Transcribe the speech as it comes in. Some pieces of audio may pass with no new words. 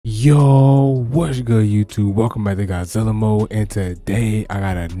Yo, what's good YouTube? Welcome back to Godzilla Mode, and today I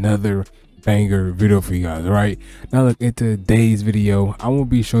got another banger video for you guys. Right now, look, in today's video I will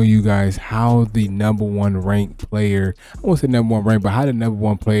be showing you guys how the #1 ranked player, I won't say #1 ranked, but how the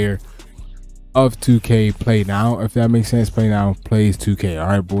 #1 player of 2K play now, if that makes sense. Play now plays 2K. All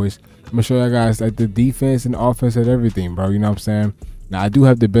right, boys, I'm gonna show you guys like the defense and offense and everything, bro. You know what I'm saying? Now I do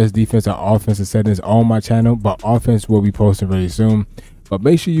have the best defense and offensive settings on my channel, but offense will be posting really soon. But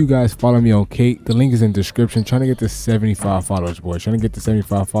make sure you guys follow me on Kate. The link is in the description. Trying to get to 75 followers, boys. Trying to get to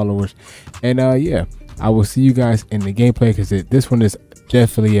 75 followers. And yeah, I will see you guys in the gameplay, because this one is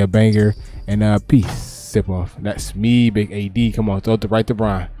definitely a banger. And peace. Sip off. That's me, big AD. Come on, throw it right to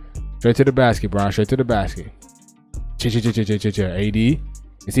Brian. Straight to the basket, Brian. Straight to the basket. Chill. AD.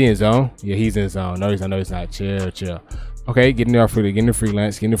 Is he in zone? Yeah, he's in zone. No, he's not. No, he's not. Chill. Okay, getting there free. Getting the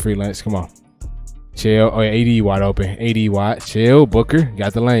freelance. Come on. Chill. Oh yeah, AD wide open. AD wide. Chill. Booker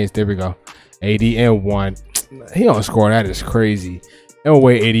got the lanes. There we go. AD and 1. He don't score. That is crazy. No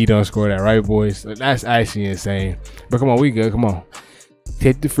way AD don't score that, right, boys? That's actually insane. But come on, we good. Come on.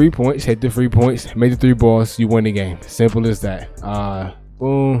 Hit the 3 points. Make the 3 balls. You win the game. Simple as that.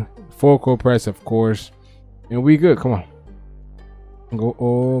 Boom. Full court press, of course. And we good. Come on. Go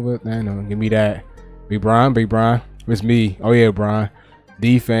over. No, give me that. Big Brian. It's me. Oh yeah, Brian.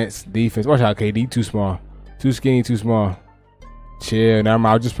 Defense. Watch out, KD. Too small. Too skinny, too small. Chill. Now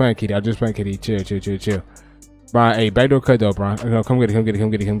I was just playing KD. Chill. Brian, hey, backdoor cut though, Brian. No, come get it.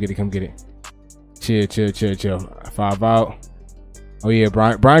 Chill. 5 out. Oh yeah,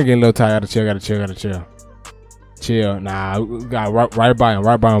 Brian getting a little tired. Gotta chill. Chill. Nah, got right by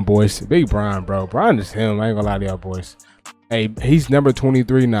him, boys. Big Brian, bro. Brian is him. I ain't gonna lie to y'all, boys. Hey, he's number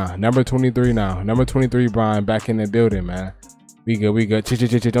 23 now. Number 23, Brian, back in the building, man. We good. Chill.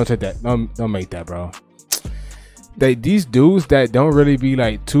 Don't take that. Don't make that, bro. These dudes that don't really be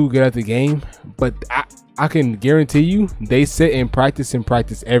like too good at the game, but I can guarantee you they sit and practice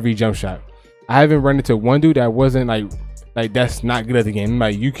every jump shot. I haven't run into one dude that wasn't like that's not good at the game.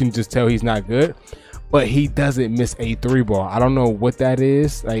 Like, you can just tell he's not good, but he doesn't miss a 3 ball. I don't know what that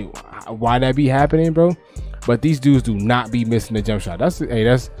is, like why that be happening, bro. But these dudes do not be missing the jump shot. That's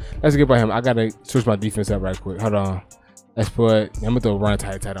good by him. I gotta switch my defense up right quick. Hold on. I'm gonna throw run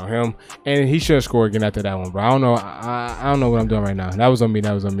tight on him, and he should score again after that one, bro. I don't know. I don't know what I'm doing right now. That was on me.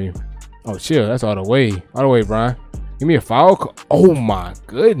 Oh, chill. That's all the way, Brian. Give me a foul. Oh my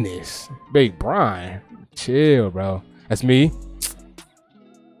goodness, big Brian. Chill, bro. That's me.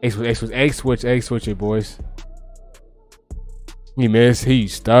 Egg switch it, boys. He missed. He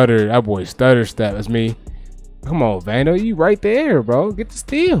stuttered. That boy stutter step. That's me. Come on, Vando. You right there, bro. Get the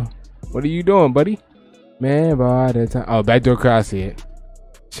steal. What are you doing, buddy? Man, bro, at that time. Oh, backdoor cross it.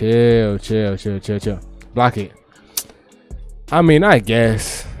 Chill. Block it. I mean, I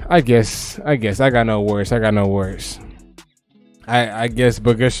guess. I got no words. I guess,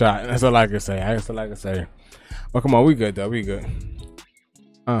 but good shot. That's all I can say. Well, come on, we good though. We good.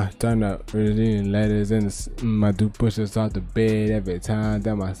 Turn up. Reading letters in my dude pushes off the bed every time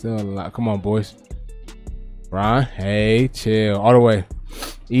that myself a lot. Come on, boys. Ron, hey, chill all the way.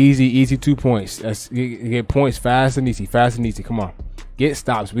 Easy 2 points. That's get points fast and easy. Come on, get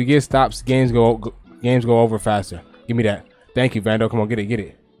stops. We get stops. Games go over faster. Give me that. Thank you, Vando. Come on, get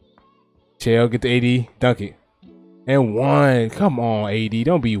it. Chill. Get the AD. Dunk it. And 1. Come on, AD.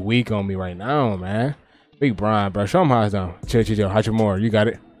 Don't be weak on me right now, man. Big Brian, bro. Show him how it's done. Chill. Hachimura, you got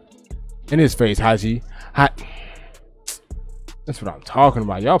it. In his face, Hachi. That's what I'm talking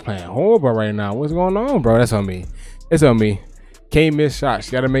about. Y'all playing horrible right now. What's going on, bro? That's on me. It's on me. Can't miss shots.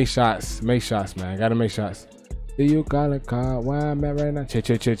 Gotta make shots. Make shots, man. Gotta make shots. Do you got a car? Where I'm at right now?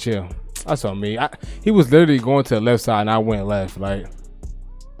 Chill. That's on me. He was literally going to the left side, and I went left. Like,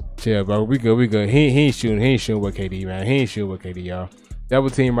 chill, bro. We good. He ain't shooting with KD, man. He ain't shooting with KD, y'all. Double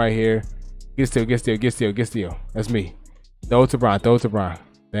team right here. Get steal. That's me. Throw it to Brian.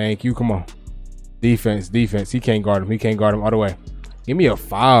 Thank you. Come on. Defense. He can't guard him all the way. Give me a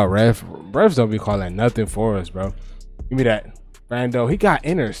foul, ref. Refs don't be calling nothing for us, bro. Give me that. Brando, he got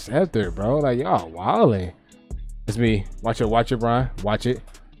interceptor, bro. Like, y'all wilding. It's me. Watch it, Brian. Watch it.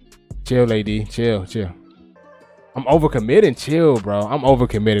 Chill, lady. Chill. I'm overcommitting. Chill, bro. I'm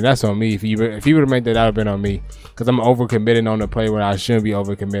overcommitting. That's on me. If you would have made that, would have been on me. Because I'm overcommitting on the play where I shouldn't be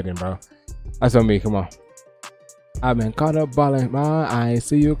overcommitting, bro. That's on me. Come on. I've been caught up balling. I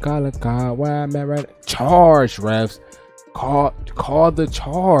see you call a car. Where I'm at right. Charge, refs. Call the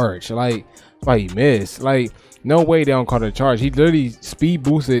charge. Like, that's why he missed. Like, no way they don't call the charge. He literally speed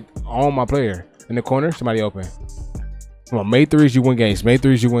boosted on my player. In the corner, somebody open. Come on, make 3s, you win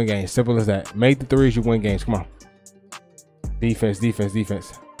games. Simple as that. Make the 3s, you win games. Come on. Defense.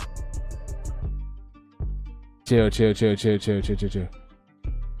 Chill.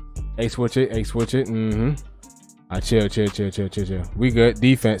 A switch it. Chill. We good.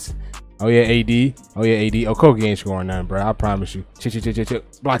 Defense. Oh yeah, AD. Oh, Kogi ain't scoring nothing, bro. I promise you. Chill.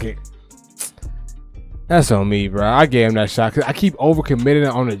 Block it. That's on me, bro. I gave him that shot because I keep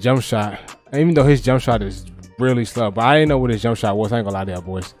overcommitting on the jump shot. Even though his jump shot is really slow, but I didn't know what his jump shot was. I ain't gonna lie to y'all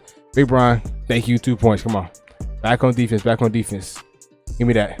boys. Big Bron, thank you. 2 points. Come on. Back on defense. Give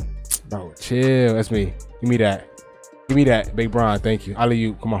me that. Bro, chill. That's me. Give me that. Big Bron, thank you.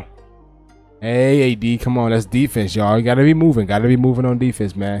 Alley-oop. Come on. Hey, AD. Come on. That's defense, y'all. You gotta be moving. On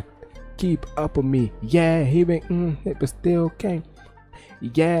defense, man. Keep up with me. Yeah, he been it, but still came.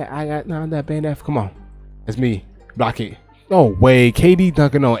 Yeah, I got that band F. Come on. That's me. Block it. No way. KD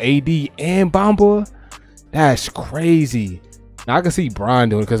dunking on AD and Bamba. That's crazy. Now I can see Bron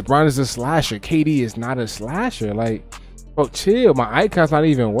doing it because Bron is a slasher. KD is not a slasher. Like, bro, chill. My icon's not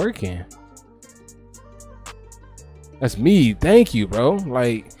even working. That's me. Thank you, bro.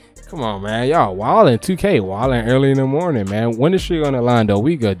 Like, come on, man. Y'all wildin'. 2K wildin' early in the morning, man. When is she on the line, though?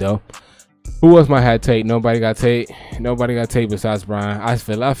 We good, though. Who else might have tape? Nobody got tape. Nobody got tape besides Brian. I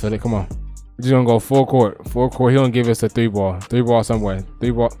feel it. Come on. We're just gonna go full court. He gonna give us a 3-ball. 3-ball somewhere.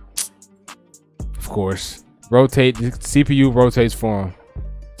 3-ball. Of course. Rotate. The CPU rotates for him.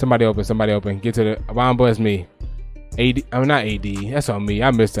 Somebody open. Get to the Bamba. Is me. AD. I'm not AD. That's on me.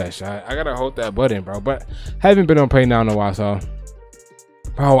 I missed that shot. I gotta hold that button, bro. But haven't been on play now in a while, so.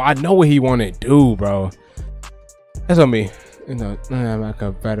 Bro, I know what he wanna do, bro. That's on me. You know, I'm like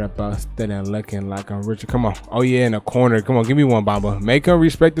a better busted and looking like I'm Richard. Come on. Oh yeah, in the corner. Come on, give me one, Bamba. Make him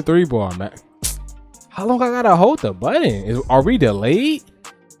respect the 3-ball, man. How long I gotta hold the button? Are we delayed?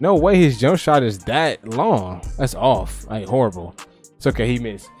 No way his jump shot is that long. That's off. Like, horrible. It's okay, he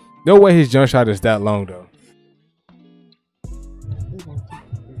missed. No way his jump shot is that long, though.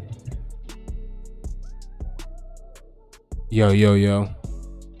 Yo.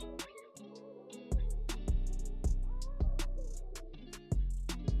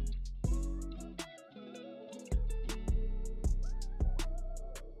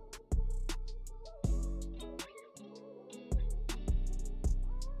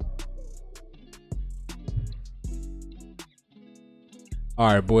 All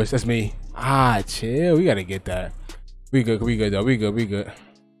right, boys, that's me. Chill. We gotta get that. We good though. We good.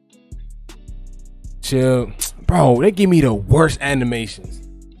 Chill, bro. They give me the worst animations.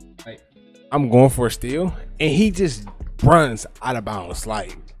 Like, I'm going for a steal, and he just runs out of bounds.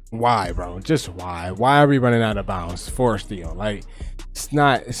 Like, why, bro? Just why? Why are we running out of bounds for a steal? Like, it's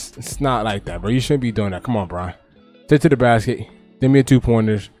not like that, bro. You shouldn't be doing that. Come on, bro. Take to the basket. Give me a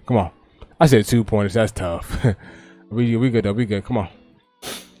 2-pointers. Come on. I said 2-pointers. That's tough. we good though. We good. Come on.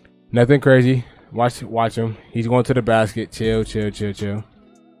 Nothing crazy. Watch him. He's going to the basket. Chill.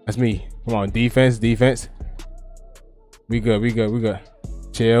 That's me. Come on, defense. We good.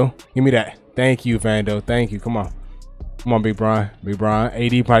 Chill. Give me that. Thank you, Vando. Thank you. Come on, Big Bron.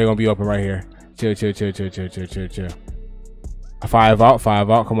 AD probably gonna be open right here. Chill. 5 out.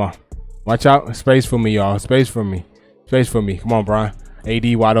 Come on. Watch out. Space for me, y'all. Space for me. Come on, Bron.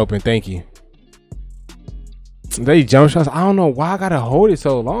 AD wide open. Thank you. They jump shots. I don't know why I gotta hold it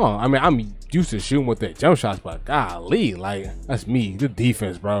so long. I mean, I'm used to shooting with the jump shots, but golly, like, that's me. The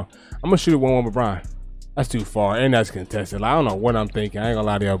defense, bro. I'm gonna shoot it 1-1 with Brian. That's too far, and that's contested. Like, I don't know what I'm thinking. I ain't gonna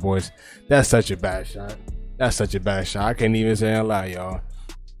lie to y'all boys. That's such a bad shot. I can't even say a lie, y'all.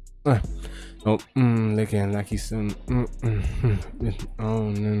 Looking like he's some.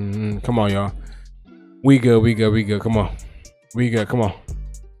 Come on, y'all. We good. Come on. Come on.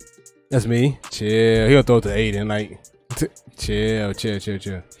 That's me. Chill. He'll throw it to Aiden. Like, chill.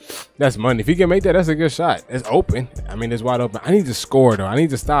 That's money. If he can make that, that's a good shot. It's open. I mean, it's wide open. I need to score, though. I need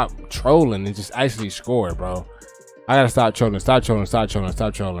to stop trolling and just actually score, bro. I gotta stop trolling. Stop trolling.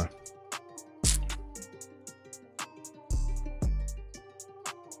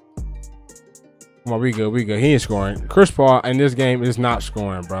 Come on, we good. He ain't scoring. Chris Paul in this game is not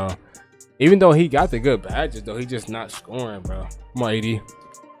scoring, bro. Even though he got the good badges, though, he just not scoring, bro. Come on, AD.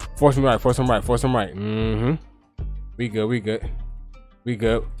 Force him right. We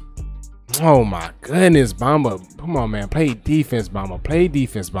good. Oh my goodness, Bamba. Come on, man. Play defense,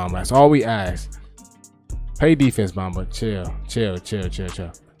 Bamba. That's all we ask. Play defense, Bamba. Chill.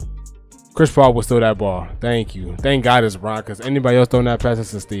 Chris Paul will steal that ball. Thank you. Thank God it's Bron, because anybody else throwing that pass,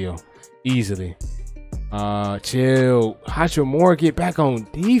 it's a steal. Easily. Chill. Hachimura, get back on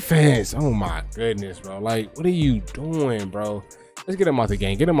defense. Oh my goodness, bro. Like, what are you doing, bro? Let's get him out the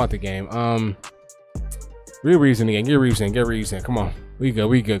game. Get Reeves in the game. Get Reeves in. Come on. We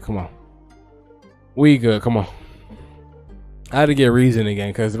good. Come on. I had to get reason again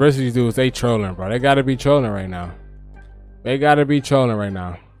because the rest of these dudes, they trolling, bro. They gotta be trolling right now. They gotta be trolling right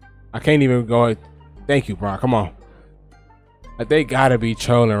now. I can't even go. Thank you, bro. Come on. Like, they gotta be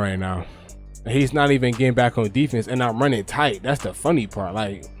trolling right now. He's not even getting back on defense, and I'm running tight. That's the funny part.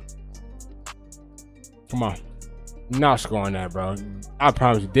 Like, come on. Not scoring that, bro. I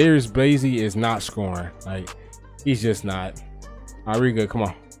promise you, Darius Blazey is not scoring. Like, he's just not. All right, we good. Come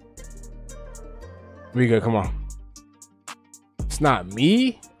on. We good. Come on. It's not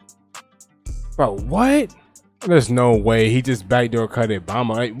me, bro. What? There's no way he just backdoor cut it.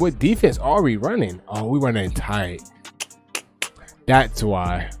 Bomber. Like, what defense are we running? Oh, we running tight. That's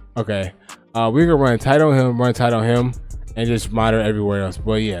why. Okay. We can run tight on him, and just monitor everywhere else.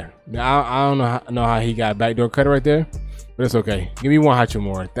 But yeah, I don't know how he got backdoor cut right there, but it's okay. Give me one Hacho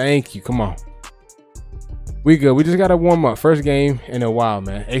more. Thank you. Come on. We good. We just gotta warm up. First game in a while,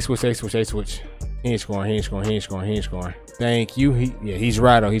 man. A switch, A switch, A switch. He ain't scoring. He ain't scoring. He ain't scoring. He ain't scoring. Thank you. He's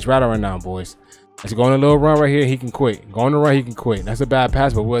right on. He's right on right now, boys. Let's go on a little run right here. He can quit. Go on the run. He can quit. That's a bad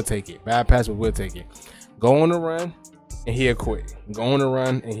pass, but we'll take it. Bad pass, but we'll take it. Go on the run, and he'll quit. Go on the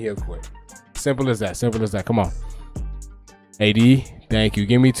run, and he'll quit. Simple as that. Simple as that. Come on. AD. Thank you.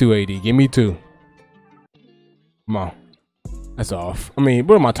 Give me 2, AD. Give me 2. Come on. That's off. I mean,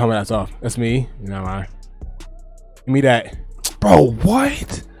 what am I talking about? That's off. That's me. You know what I mean? Give me that. Bro,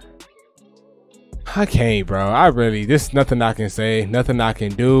 what? I can't, bro. I really, there's nothing I can say, nothing I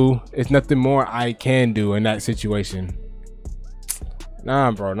can do. It's nothing more I can do in that situation.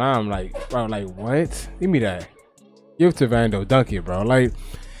 Nah, bro. Nah, I'm like, bro, like, what? Give me that. Give it to Vando. Dunk it, bro. Like,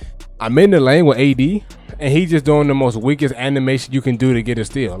 I'm in the lane with AD, and he just doing the most weakest animation you can do to get a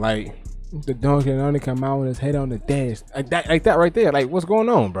steal. Like, the dunk can only come out with his head on the dash. Like that right there. Like, what's going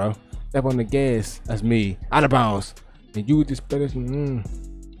on, bro? Step on the gas. That's me. Out of bounds. And you just better.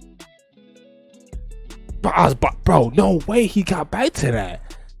 Bro, no way he got back to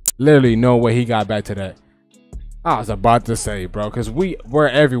that. Literally, no way he got back to that. I was about to say, bro, because we're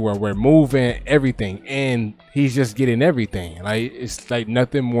everywhere. We're moving everything, and he's just getting everything. Like, it's like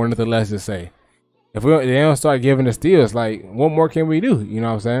nothing more, nothing less to say. If they don't start giving the steals, like, what more can we do? You know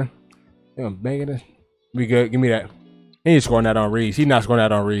what I'm saying? You know, banging it. We good. Give me that. He ain't scoring that on Reeves. He's not scoring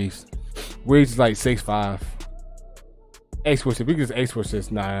that on Reeves. Reeves is like 6'5". X-switch. We can just X-switch this.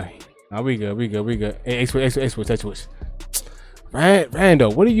 Nah, we good. We good. We good. X-switch. X-switch.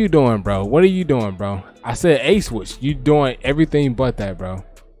 Rando, what are you doing, bro? What are you doing, bro? I said A-switch. You doing everything but that, bro.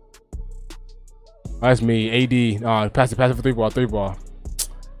 That's me. AD. Pass it for 3 ball.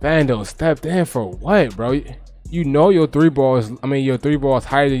 Rando stepped in for what, bro? You know your 3 ball is, your 3 ball is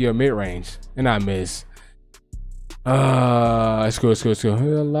higher than your mid-range. And I miss. It's cool.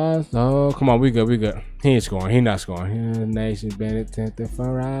 Oh, come on, we good. He ain't scoring. He not scoring. The nation been attempted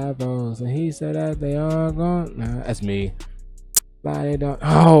for rivals, and he said that they are gone. Nah, that's me.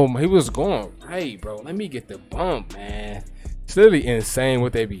 Oh, he was going right, bro. Let me get the bump, man. It's literally insane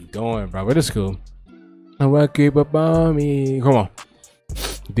what they be doing, bro. But it's cool. I will keep up on me. Come on,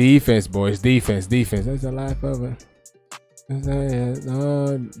 defense, boys. Defense. That's the life of it. But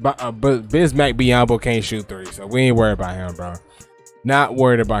Bismack Biyombo can't shoot 3, so we ain't worried about him, bro. Not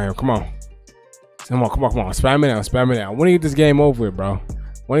worried about him. Come on. Spam it out. I want to get this game over with, bro.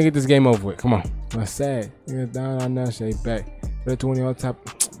 Come on. What's sad? Down on that shade back. Put 20 on top.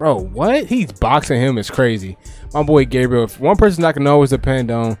 Bro, what? He's boxing him. It's crazy. My boy Gabriel. If one person I can always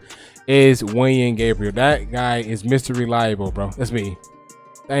depend on is Wayne Gabriel. That guy is Mr. Reliable, bro. That's me.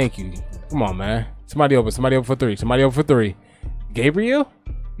 Thank you. Come on, man. Somebody over for 3. Gabriel?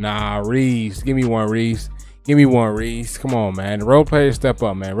 Nah, Reeves. Give me one, Reeves. Come on, man. The role player step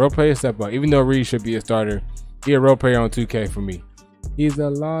up, man. Even though Reeves should be a starter, he a role player on 2K for me. He's a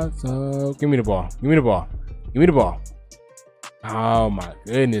lot, so give me the ball. Oh my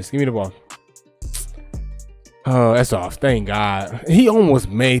goodness. Give me the ball. Oh, that's off. Thank God. He almost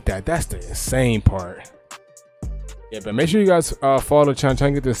made that. That's the insane part. Yeah, but make sure you guys follow the channel. Try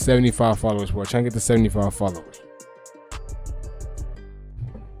and get to 75 followers, bro. Back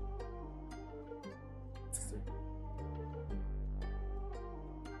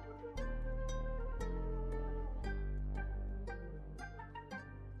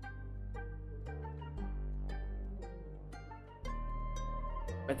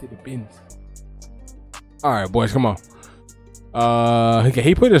to the bins. All right, boys, come on. Okay,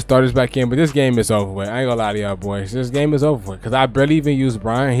 he put his starters back in, but this game is over with. I ain't gonna lie to y'all, boys. This game is over with because I barely even used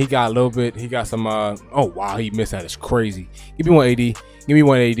Brian. He got a little bit. He got some. Oh wow, he missed that. It's crazy. Give me one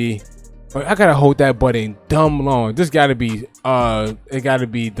AD. Oh, I gotta hold that button dumb long. This gotta be. It gotta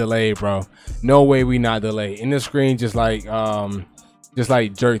be delayed, bro. No way we not delayed. In the screen, just like just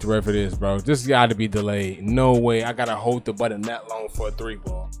like jerked wherever it is, bro. This got to be delayed. No way. I gotta hold the button that long for a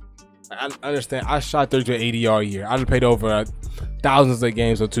 3-ball. I understand. I shot 30 to 80 yard year. I done played over thousands of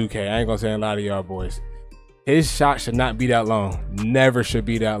games of 2K. I ain't gonna say a lot of y'all boys. His shot should not be that long. Never should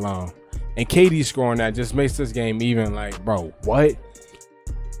be that long. And KD scoring that just makes this game even. Like, bro, what?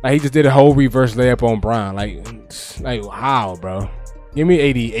 Like, he just did a whole reverse layup on Brown. Like how, bro? Give me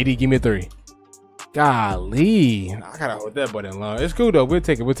 80. 80, give me a 3. Golly. I gotta hold that button long. It's cool, though. We'll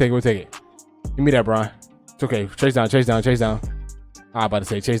take it. We'll take it. Give me that, Brown. It's okay. Chase down. I'm about to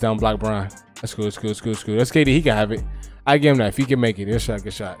say chase down, block Brown. That's cool. That's KD. He can have it. I give him that. If he can make it. Good shot.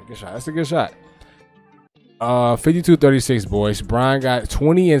 That's a good shot. 52-36, boys. Brian got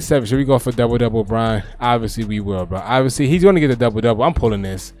 20 and 7. Should we go for double, Brian? Obviously, we will, bro. Obviously, he's going to get the double. I'm pulling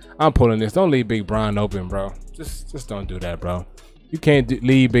this. Don't leave Big Brian open, bro. Just don't do that, bro. You can't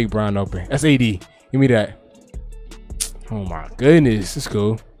leave Big Brian open. That's AD. Give me that. Oh, my goodness. It's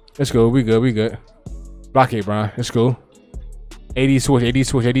cool. We good. Block it, Brian. It's cool. AD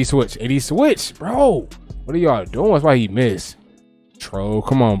switch. Bro, what are y'all doing? That's why he missed. Troll.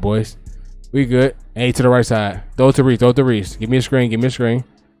 Come on, boys. We good. Hey, to the right side. Throw to Reese. Give me a screen.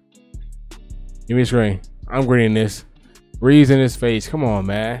 I'm greening this. Reese in his face. Come on,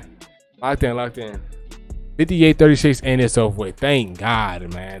 man. Locked in. 58-36 and it's over with. Thank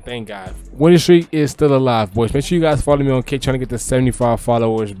God, man. Thank God. Winning streak is still alive, boys. Make sure you guys follow me on Kick, trying to get to 75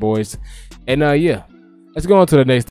 followers, boys. And yeah, let's go on to the next.